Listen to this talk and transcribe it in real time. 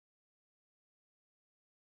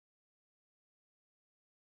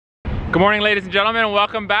Good morning, ladies and gentlemen, and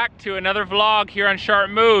welcome back to another vlog here on Sharp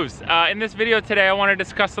Moves. In this video today, I want to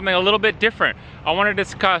discuss something a little bit different. I want to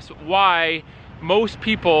discuss why most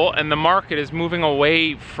people in the market is moving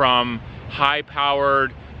away from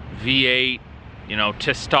high-powered V8,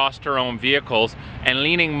 testosterone vehicles and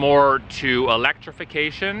leaning more to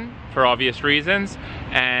electrification for obvious reasons.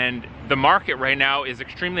 And the market right now is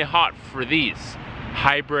extremely hot for these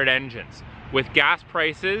hybrid engines with gas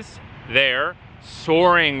prices there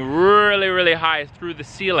soaring really high through the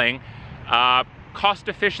ceiling. Cost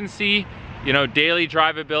efficiency, daily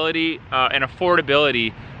drivability and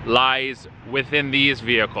affordability lies within these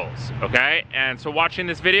vehicles, okay? And so watching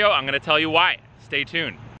this video, I'm gonna tell you why. Stay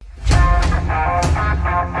tuned.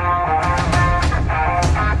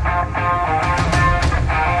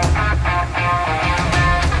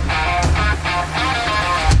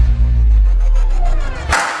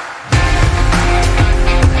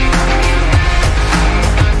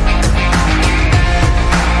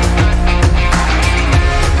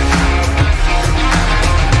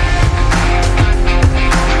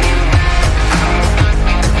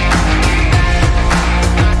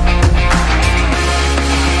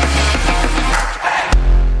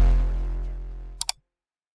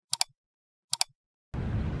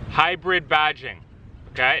 Hybrid badging,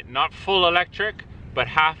 okay? Not full electric, but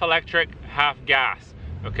half electric, half gas,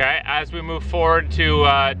 okay? As we move forward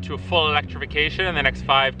to full electrification in the next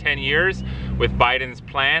 5-10 years with Biden's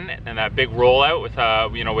plan and that big rollout with,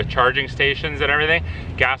 with charging stations and everything,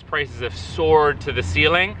 gas prices have soared to the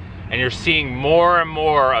ceiling, and you're seeing more and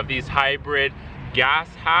more of these hybrid gas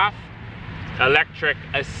half, electric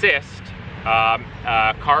assist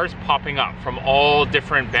cars popping up from all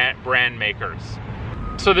different brand makers.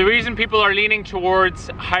 So the reason people are leaning towards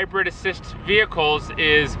hybrid assist vehicles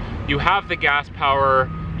is you have the gas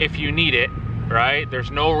power if you need it, right?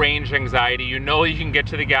 There's no range anxiety. You can get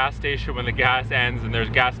to the gas station when the gas ends, and there's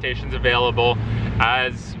gas stations available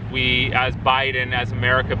as Biden, as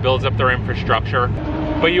America builds up their infrastructure.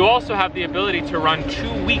 But you also have the ability to run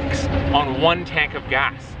 2 weeks on 1 tank of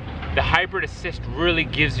gas. The hybrid assist really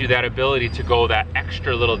gives you that ability to go that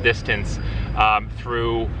extra little distance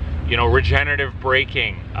through regenerative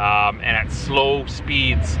braking and at slow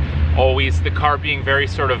speeds, always the car being very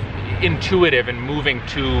sort of intuitive and moving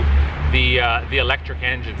to the electric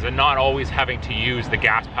engines and not always having to use the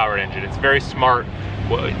gas powered engine. It's very smart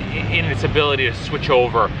in its ability to switch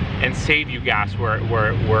over and save you gas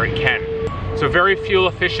where it can. So very fuel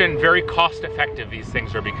efficient, very cost effective these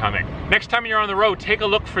things are becoming. Next time you're on the road, take a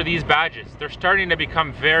look for these badges. They're starting to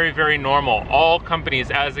become very normal. All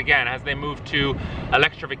companies, as they move to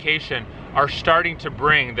electrification, are starting to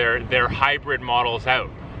bring their hybrid models out.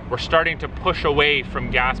 We're starting to push away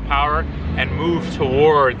from gas power and move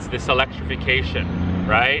towards this electrification,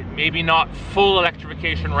 right? Maybe not full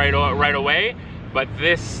electrification right away, but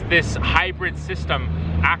this hybrid system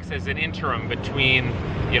acts as an interim between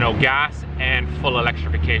gas and full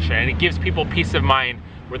electrification, and it gives people peace of mind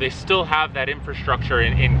where they still have that infrastructure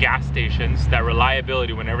in gas stations, that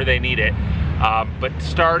reliability whenever they need it, but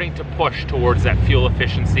starting to push towards that fuel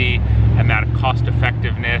efficiency and that cost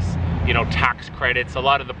effectiveness, tax credits, a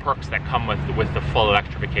lot of the perks that come with the full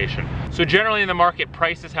electrification. So generally in the market,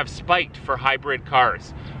 prices have spiked for hybrid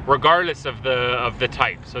cars regardless of the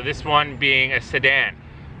type. So this one being a sedan,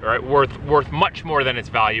 right, worth much more than its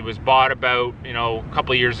value. It was bought about a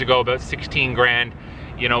couple of years ago, about 16 grand.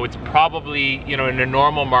 It's probably in a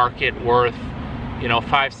normal market worth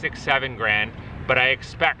 5, 6, 7 grand. But I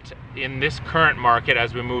expect in this current market,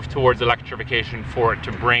 as we move towards electrification, for it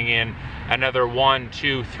to bring in another 1,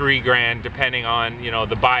 2, 3 grand, depending on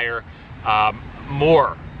the buyer,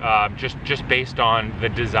 more, just based on the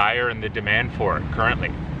desire and the demand for it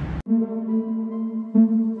currently.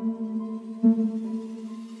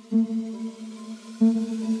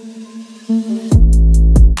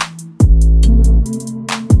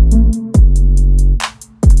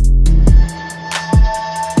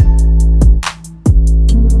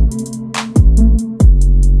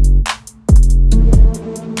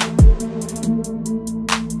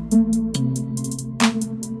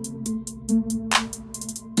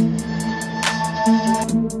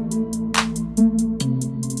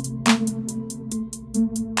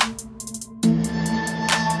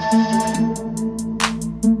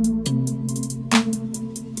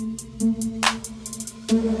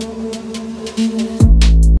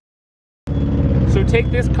 Take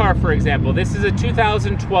this car for example. This is a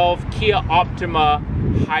 2012 Kia Optima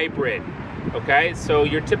hybrid. Okay, so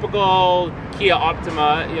your typical Kia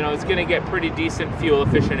Optima, it's going to get pretty decent fuel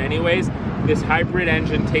efficient anyways. This hybrid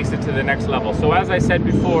engine takes it to the next level. So as I said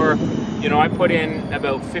before, you know, I put in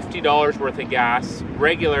about $50 worth of gas,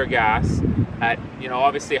 regular gas, at, you know,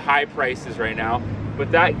 obviously high prices right now,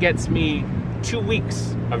 but that gets me 2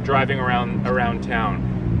 weeks of driving around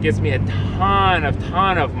town. It gives me a ton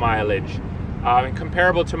of mileage. And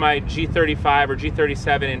comparable to my G35 or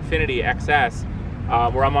G37 Infiniti XS,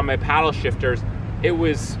 where I'm on my paddle shifters, it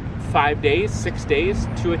was 5 days, 6 days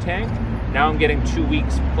to a tank. Now I'm getting 2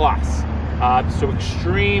 weeks plus. So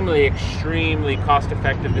extremely cost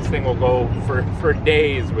effective. This thing will go for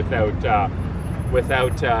days without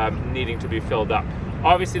needing to be filled up.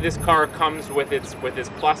 Obviously this car comes with its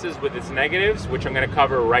pluses, with its negatives, which I'm going to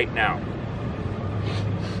cover right now.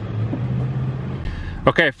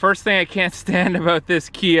 Okay, first thing I can't stand about this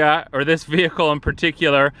Kia, or this vehicle in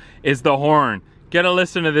particular, is the horn. Get a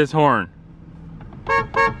listen to this horn.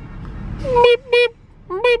 Beep, beep,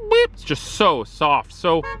 beep, beep. It's just so soft,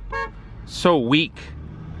 so weak.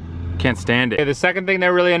 Can't stand it. Okay, the second thing that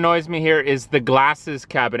really annoys me here is the glasses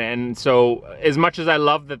cabinet. And so as much as I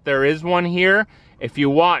love that there is one here, if you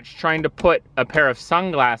watch trying to put a pair of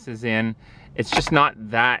sunglasses in, it's just not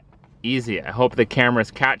that easy. I hope the camera's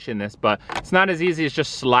catching this, but it's not as easy as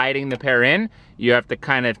just sliding the pair in. You have to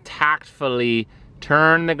kind of tactfully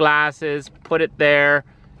turn the glasses, put it there,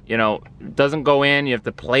 you know, it doesn't go in, you have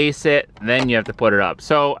to place it, then you have to put it up.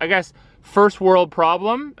 So I guess first world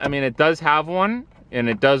problem. I mean, it does have one and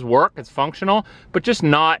it does work, it's functional, but just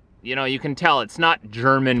not, you know, you can tell it's not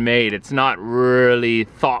German made. It's not really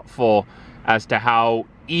thoughtful as to how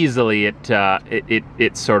easily its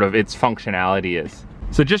functionality is.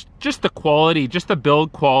 So just the quality, just the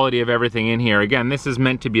build quality of everything in here. Again, this is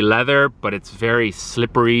meant to be leather, but it's very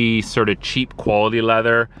slippery, sort of cheap quality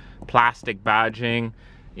leather, plastic badging,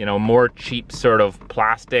 you know, more cheap sort of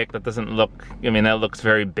plastic that doesn't look, I mean, that looks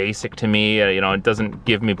very basic to me. You know, it doesn't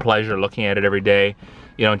give me pleasure looking at it every day.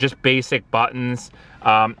 You know, just basic buttons.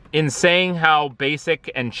 In saying how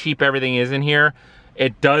basic and cheap everything is in here,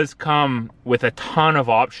 it does come with a ton of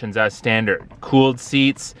options as standard. Cooled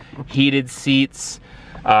seats, heated seats,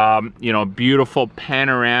 you know, beautiful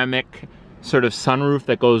panoramic sort of sunroof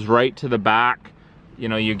that goes right to the back. You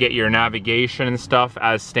know, you get your navigation and stuff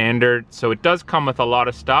as standard. So it does come with a lot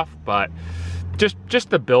of stuff, but just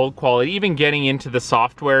the build quality, even getting into the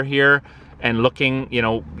software here and looking, you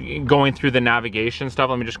know, going through the navigation stuff.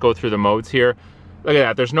 Let me just go through the modes here. Look at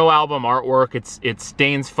that, there's no album artwork, it's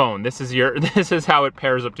Dane's phone. This is how it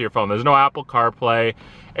pairs up to your phone. There's no Apple CarPlay.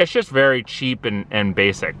 It's just very cheap and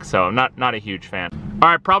basic, so not a huge fan. All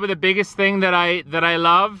right, probably the biggest thing that I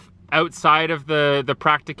love outside of the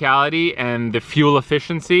practicality and the fuel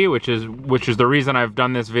efficiency, which is the reason I've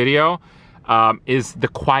done this video, is the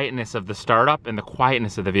quietness of the startup and the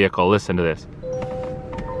quietness of the vehicle. Listen to this.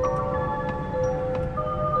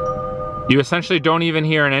 You essentially don't even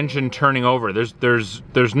hear an engine turning over.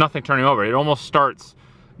 There's nothing turning over. It almost starts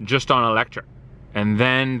just on electric. And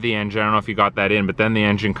then the engine, I don't know if you got that in, but then the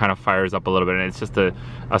engine kind of fires up a little bit, and it's just a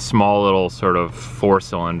small little sort of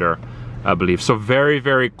 4-cylinder, I believe. So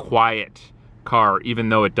very quiet car, even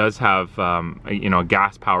though it does have you know, a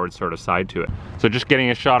gas-powered sort of side to it. So just getting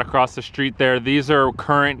a shot across the street there, these are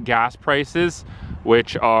current gas prices,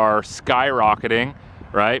 which are skyrocketing,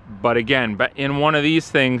 right? But again, in one of these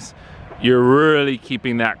things, you're really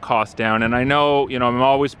keeping that cost down. And I know, you know, I'm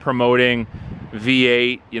always promoting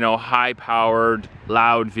V8, you know, high-powered,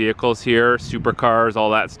 loud vehicles here, supercars,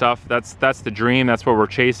 all that stuff. That's the dream. That's what we're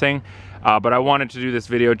chasing. But I wanted to do this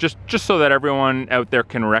video just so that everyone out there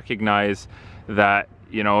can recognize that,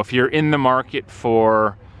 you know, if you're in the market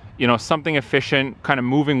for, you know, something efficient, kind of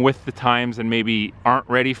moving with the times, and maybe aren't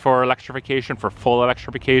ready for electrification, for full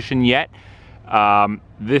electrification yet,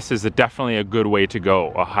 this is definitely a good way to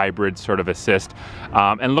go, a hybrid sort of assist.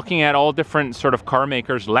 And looking at all different sort of car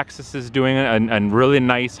makers, Lexus is doing a really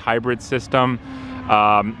nice hybrid system.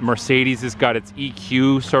 Mercedes has got its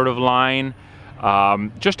EQ sort of line.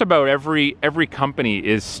 Just about every company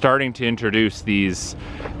is starting to introduce these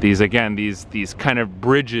kind of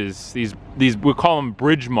bridges, these we call them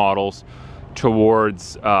bridge models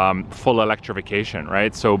towards full electrification,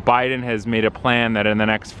 right? So Biden has made a plan that in the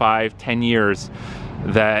next 5-10 years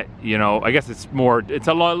that, you know, I guess it's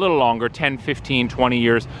a little longer, 10, 15, 20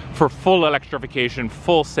 years for full electrification,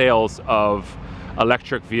 full sales of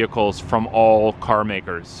electric vehicles from all car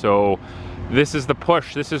makers. So this is the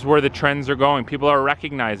push. This is where the trends are going. People are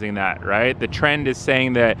recognizing that, right? The trend is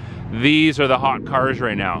saying that these are the hot cars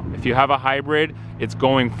right now. If you have a hybrid, it's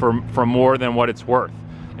going for more than what it's worth.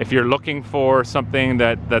 If you're looking for something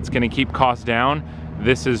that's going to keep costs down,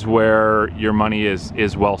 this is where your money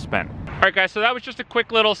is well spent. All right, guys, so that was just a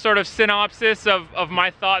quick little sort of synopsis of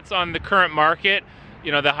my thoughts on the current market.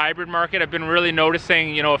 you know, the hybrid market. I've been really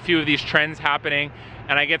noticing, you know, a few of these trends happening,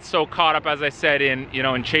 and I get so caught up, as I said, in, you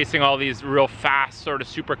know, in chasing all these real fast sort of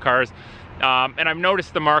supercars. And I've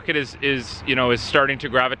noticed the market is starting to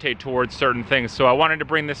gravitate towards certain things. So I wanted to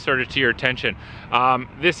bring this sort of to your attention.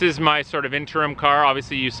 This is my sort of interim car.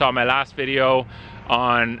 Obviously, you saw my last video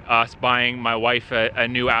on us buying my wife a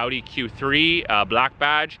new Audi Q3 black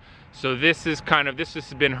badge. So this has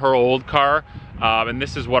been her old car, and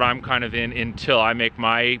this is what I'm kind of in until I make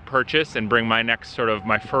my purchase and bring my next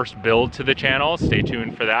my first build to the channel. Stay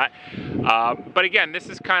tuned for that. But again, this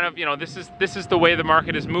is kind of, you know, this is the way the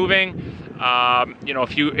market is moving. You know,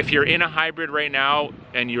 if you're in a hybrid right now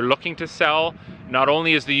and you're looking to sell, not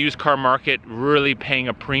only is the used car market really paying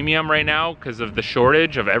a premium right now because of the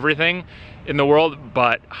shortage of everything in the world,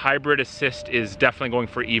 but hybrid assist is definitely going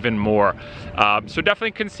for even more. So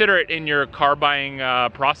definitely consider it in your car buying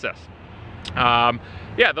process.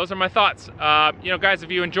 Yeah, those are my thoughts. You know, guys, if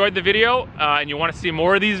you enjoyed the video and you want to see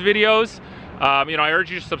more of these videos, you know, I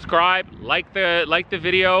urge you to subscribe, like the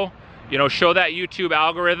video. You know, show that YouTube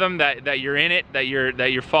algorithm that you're in it, that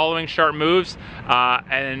you're following Sharp Moves,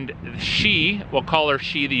 and we'll call her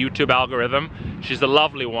she, the YouTube algorithm. She's a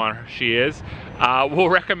lovely one, she is. We'll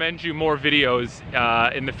recommend you more videos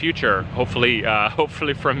in the future,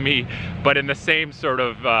 hopefully from me, but in the same sort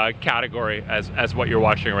of category as what you're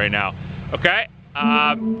watching right now. Okay,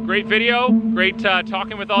 great video, great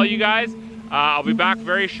talking with all you guys. I'll be back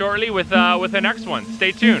very shortly with the next one.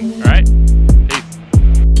 Stay tuned, all right?